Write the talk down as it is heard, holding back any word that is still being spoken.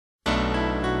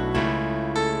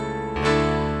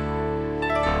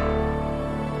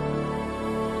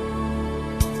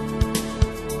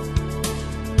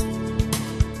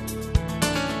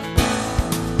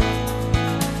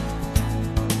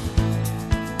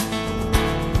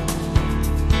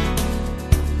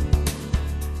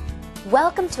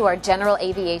Welcome to our General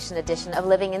Aviation edition of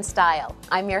Living in Style.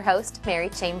 I'm your host, Mary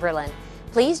Chamberlain.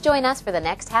 Please join us for the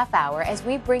next half hour as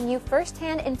we bring you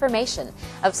first-hand information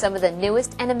of some of the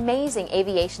newest and amazing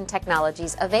aviation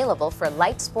technologies available for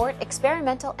light sport,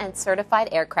 experimental, and certified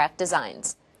aircraft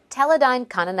designs. Teledyne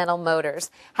Continental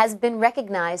Motors has been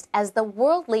recognized as the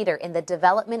world leader in the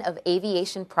development of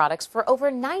aviation products for over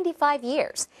 95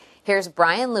 years. Here's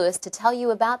Brian Lewis to tell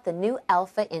you about the new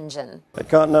Alpha engine. At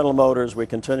Continental Motors, we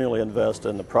continually invest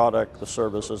in the product, the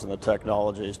services, and the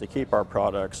technologies to keep our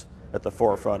products at the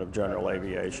forefront of general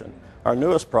aviation. Our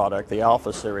newest product, the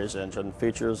Alpha Series engine,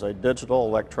 features a digital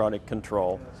electronic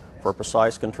control for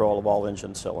precise control of all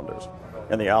engine cylinders.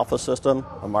 In the Alpha system,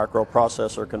 a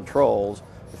microprocessor controls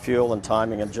the fuel and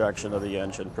timing injection of the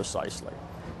engine precisely.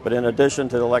 But in addition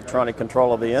to the electronic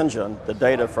control of the engine, the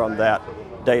data from that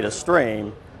data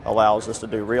stream allows us to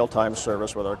do real-time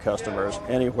service with our customers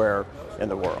anywhere in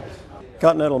the world.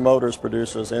 Continental Motors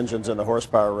produces engines in the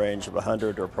horsepower range of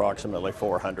 100 to approximately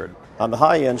 400. On the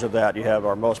high end of that, you have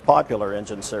our most popular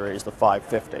engine series, the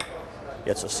 550.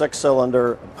 It's a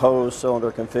 6-cylinder, opposed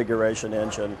cylinder configuration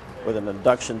engine with an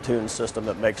induction tune system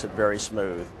that makes it very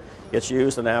smooth. It's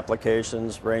used in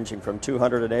applications ranging from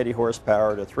 280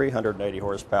 horsepower to 380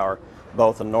 horsepower,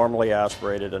 both in normally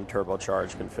aspirated and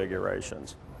turbocharged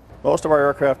configurations. Most of our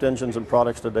aircraft engines and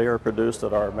products today are produced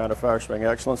at our Manufacturing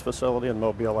Excellence facility in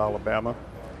Mobile, Alabama.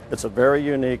 It's a very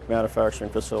unique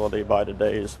manufacturing facility by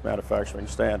today's manufacturing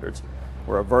standards.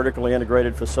 We're a vertically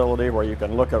integrated facility where you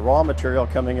can look at raw material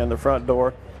coming in the front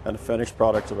door and the finished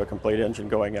product of a complete engine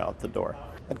going out the door.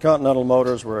 At Continental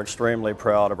Motors, we're extremely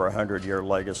proud of our 100-year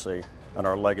legacy and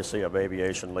our legacy of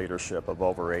aviation leadership of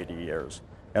over 80 years.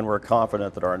 And we're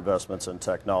confident that our investments in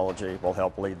technology will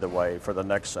help lead the way for the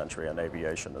next century in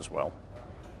aviation as well.